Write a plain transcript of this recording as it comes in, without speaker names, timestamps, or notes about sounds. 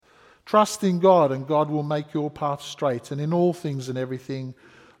Trust in God, and God will make your path straight. And in all things and everything,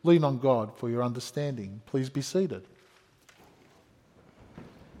 lean on God for your understanding. Please be seated.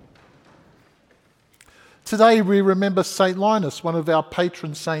 Today we remember St. Linus, one of our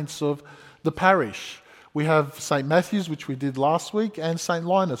patron saints of the parish. We have St. Matthew's, which we did last week, and St.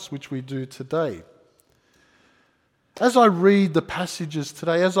 Linus, which we do today. As I read the passages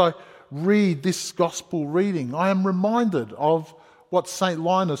today, as I read this gospel reading, I am reminded of what St.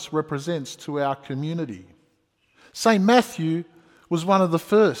 Linus represents to our community. St. Matthew was one of the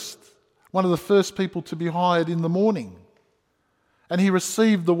first people to be hired in the morning. And he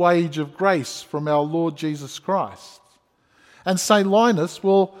received the wage of grace from our Lord Jesus Christ. And St. Linus,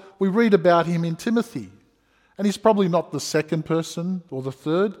 well, we read about him in Timothy. And he's probably not the second person or the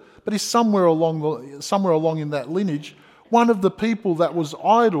third, but he's somewhere along in that lineage, one of the people that was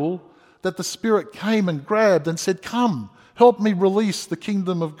idle, that the Spirit came and grabbed and said, "Come, help me release the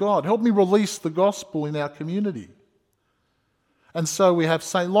kingdom of God. Help me release the gospel in our community." And so we have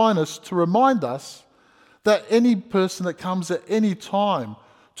St. Linus to remind us that any person that comes at any time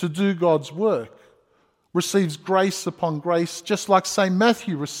to do God's work receives grace upon grace, just like St.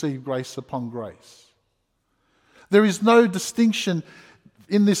 Matthew received grace upon grace. There is no distinction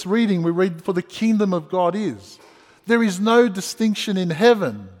in this reading. We read, "For the kingdom of God is." There is no distinction in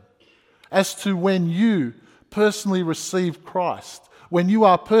heaven as to when you personally receive Christ, when you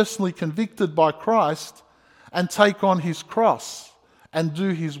are personally convicted by Christ and take on his cross and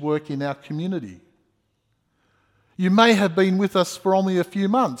do his work in our community. You may have been with us for only a few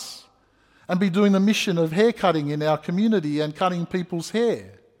months and be doing the mission of hair cutting in our community and cutting people's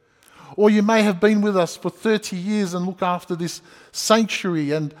hair. Or you may have been with us for 30 years and look after this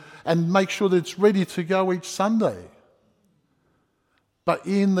sanctuary and make sure that it's ready to go each Sunday. But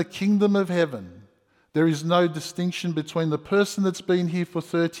in the kingdom of heaven, there is no distinction between the person that's been here for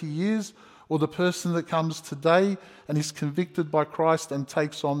 30 years or the person that comes today and is convicted by Christ and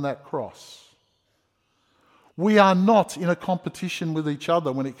takes on that cross. We are not in a competition with each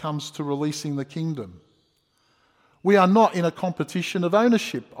other when it comes to releasing the kingdom. We are not in a competition of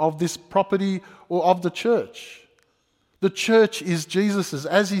ownership of this property or of the church. The church is Jesus's.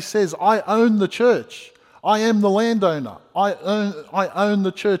 As he says, "I own the church. I am the landowner. I own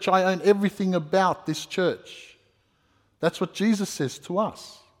the church. I own everything about this church." That's what Jesus says to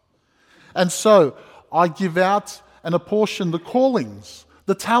us. And so I give out and apportion the callings,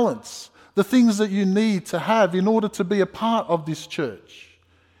 the talents, the things that you need to have in order to be a part of this church,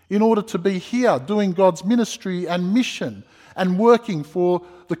 in order to be here doing God's ministry and mission and working for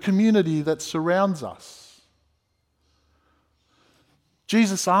the community that surrounds us.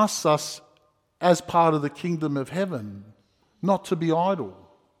 Jesus asks us, as part of the kingdom of heaven, not to be idle.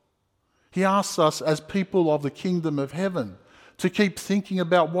 He asks us as people of the kingdom of heaven to keep thinking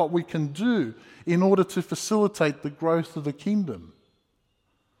about what we can do in order to facilitate the growth of the kingdom.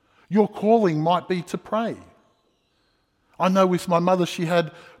 Your calling might be to pray. I know with my mother, she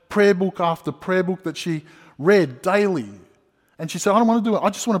had prayer book after prayer book that she read daily. And she said, "I don't want to do it,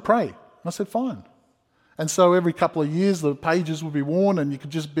 I just want to pray." And I said, "Fine." And so every couple of years, the pages would be worn and you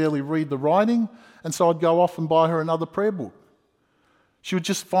could just barely read the writing. And so I'd go off and buy her another prayer book. She would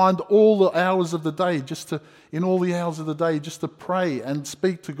just find all the hours of the day, just to pray and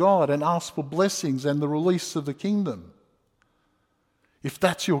speak to God and ask for blessings and the release of the kingdom. If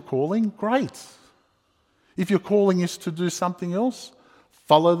that's your calling, great. If your calling is to do something else,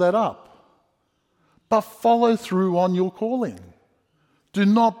 follow that up. But follow through on your calling. Do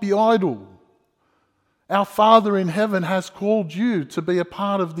not be idle. Our Father in heaven has called you to be a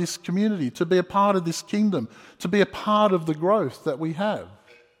part of this community, to be a part of this kingdom, to be a part of the growth that we have.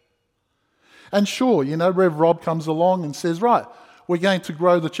 And sure, Rev Rob comes along and says, "Right, we're going to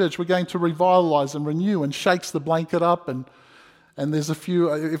grow the church, we're going to revitalise and renew," and shakes the blanket up. And there's a few,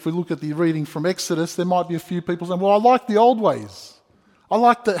 if we look at the reading from Exodus, there might be a few people saying, "Well, I like the old ways. I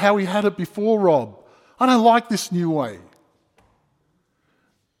like how he had it before, Rob. I don't like this new way."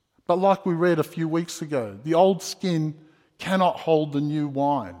 But like we read a few weeks ago, the old skin cannot hold the new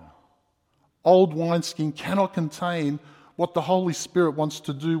wine. Old wineskin cannot contain what the Holy Spirit wants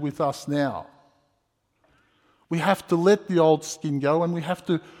to do with us now. We have to let the old skin go, and we have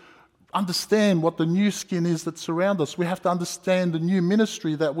to understand what the new skin is that surrounds us. We have to understand the new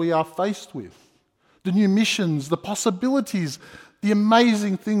ministry that we are faced with, the new missions, the possibilities, the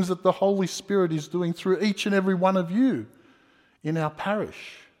amazing things that the Holy Spirit is doing through each and every one of you in our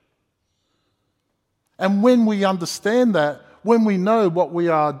parish. And when we understand that, when we know what we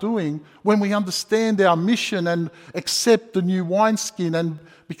are doing, when we understand our mission and accept the new wineskin and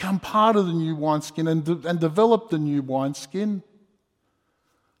become part of the new wineskin and develop the new wineskin,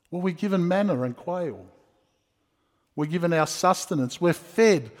 Well, we're given manna and quail. We're given our sustenance. We're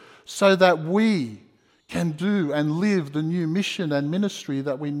fed so that we can do and live the new mission and ministry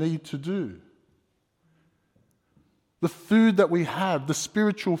that we need to do. The food that we have, the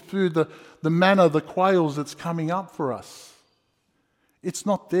spiritual food, the manna, the quails that's coming up for us, it's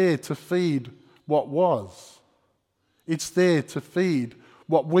not there to feed what was. It's there to feed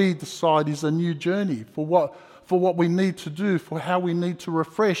what we decide is a new journey, for what we need to do, for how we need to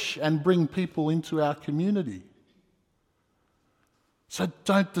refresh and bring people into our community. So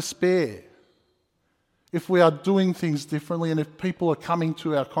don't despair. If we are doing things differently and if people are coming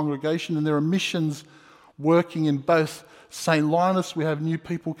to our congregation and there are missions working in both St. Linus, we have new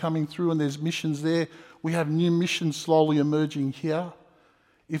people coming through and there's missions there. We have new missions slowly emerging here.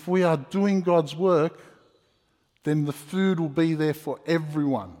 If we are doing God's work, then the food will be there for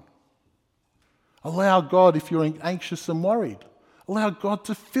everyone. Allow God, if you're anxious and worried, allow God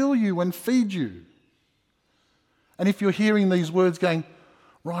to fill you and feed you. And if you're hearing these words going,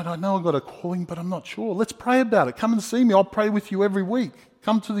 right, I know I've got a calling, but I'm not sure. Let's pray about it. Come and see me. I'll pray with you every week.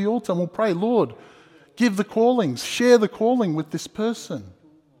 Come to the altar and we'll pray. Lord, give the callings. Share the calling with this person.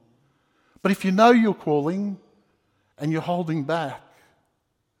 But if you know your calling and you're holding back,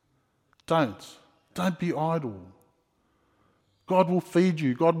 don't. Don't be idle. God will feed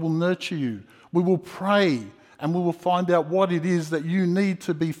you. God will nurture you. We will pray and we will find out what it is that you need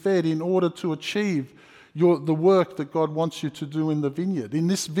to be fed in order to achieve the work that God wants you to do in the vineyard. In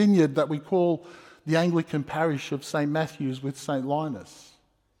this vineyard that we call the Anglican parish of St. Matthew's with St. Linus.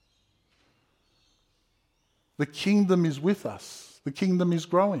 The kingdom is with us. The kingdom is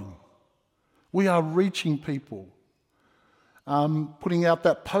growing. We are reaching people. Putting out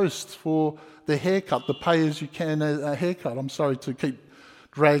that post for the haircut, the pay as you can a haircut. I'm sorry to keep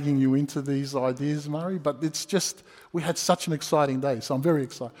dragging you into these ideas, Murray, but it's just, we had such an exciting day, so I'm very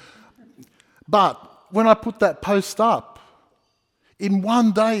excited. But when I put that post up, in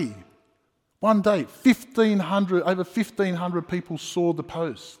one day, 1,500, over 1,500 people saw the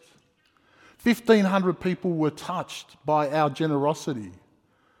post. 1,500 people were touched by our generosity.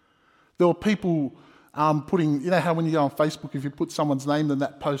 There were people putting, you know how when you go on Facebook, if you put someone's name, then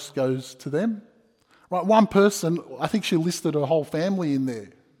that post goes to them? Right, one person, I think she listed her whole family in there.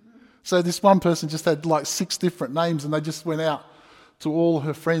 So this one person just had like 6 different names and they just went out to all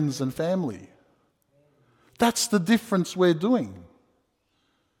her friends and family. That's the difference we're doing.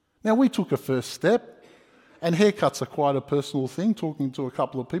 Now, we took a first step, and haircuts are quite a personal thing. Talking to a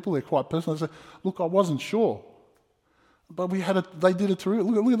couple of people, they're quite personal. I said, look, I wasn't sure. But they did a terrific,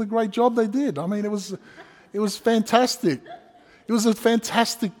 look at the great job they did. I mean, it was fantastic. It was a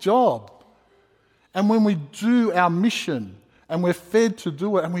fantastic job. And when we do our mission, and we're fed to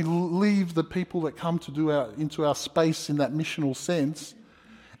do it, and we leave the people that come to do into our space in that missional sense,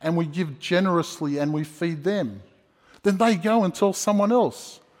 and we give generously and we feed them, then they go and tell someone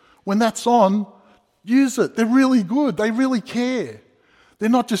else. When that's on, use it. They're really good. They really care. They're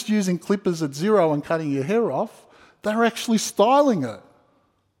not just using clippers at 0 and cutting your hair off. They're actually styling it.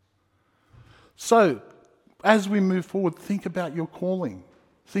 So, as we move forward, think about your calling.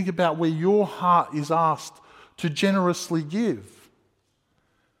 Think about where your heart is asked to generously give.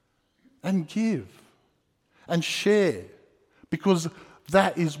 And give. And share. Because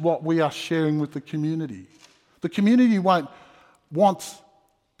that is what we are sharing with the community. The community won't want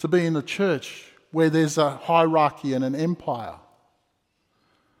to be in a church where there's a hierarchy and an empire.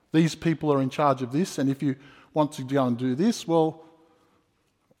 These people are in charge of this, and if you want to go and do this, well,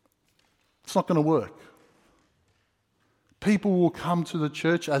 it's not going to work. People will come to the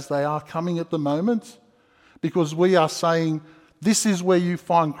church as they are coming at the moment because we are saying, this is where you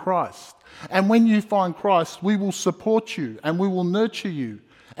find Christ. And when you find Christ, we will support you and we will nurture you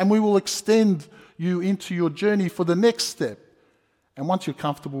and we will extend you into your journey for the next step. And once you're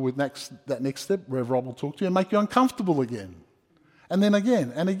comfortable with that next step, Rev Rob will talk to you and make you uncomfortable again. And then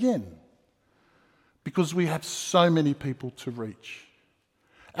again and again. Because we have so many people to reach.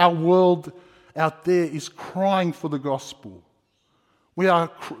 Our world out there is crying for the gospel. They are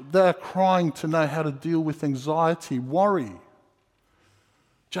crying to know how to deal with anxiety, worry.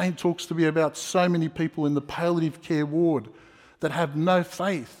 Jane talks to me about so many people in the palliative care ward that have no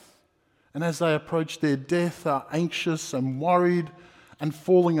faith. And as they approach their death, are anxious and worried and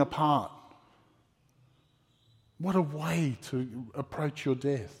falling apart. What a way to approach your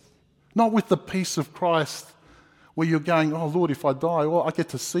death. Not with the peace of Christ where you're going, oh Lord, if I die, well, I get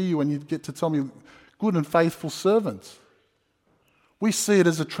to see you and you get to tell me, good and faithful servant. We see it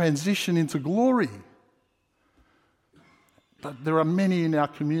as a transition into glory. But there are many in our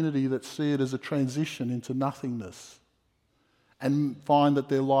community that see it as a transition into nothingness. and find that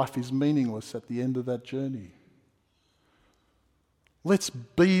their life is meaningless at the end of that journey. Let's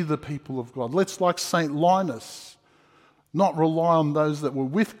be the people of God. Let's, like St. Linus, not rely on those that were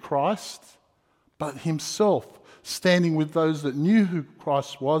with Christ, but himself standing with those that knew who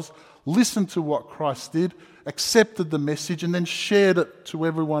Christ was, listened to what Christ did, accepted the message, and then shared it to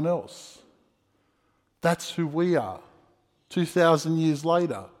everyone else. That's who we are, 2,000 years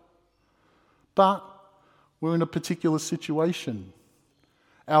later. But we're in a particular situation.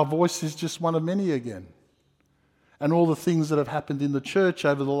 Our voice is just one of many again. And all the things that have happened in the church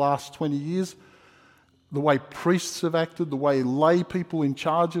over the last 20 years, the way priests have acted, the way lay people in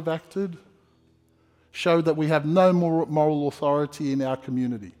charge have acted, show that we have no more moral authority in our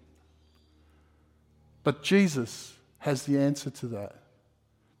community. But Jesus has the answer to that.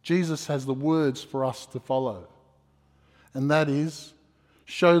 Jesus has the words for us to follow. And that is,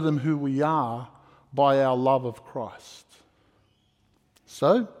 show them who we are by our love of Christ.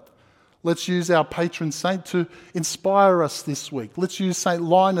 So, let's use our patron saint to inspire us this week. Let's use St.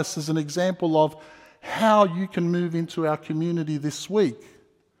 Linus as an example of how you can move into our community this week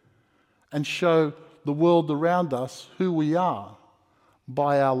and show the world around us who we are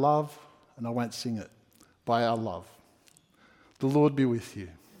by our love, and I won't sing it, by our love. The Lord be with you.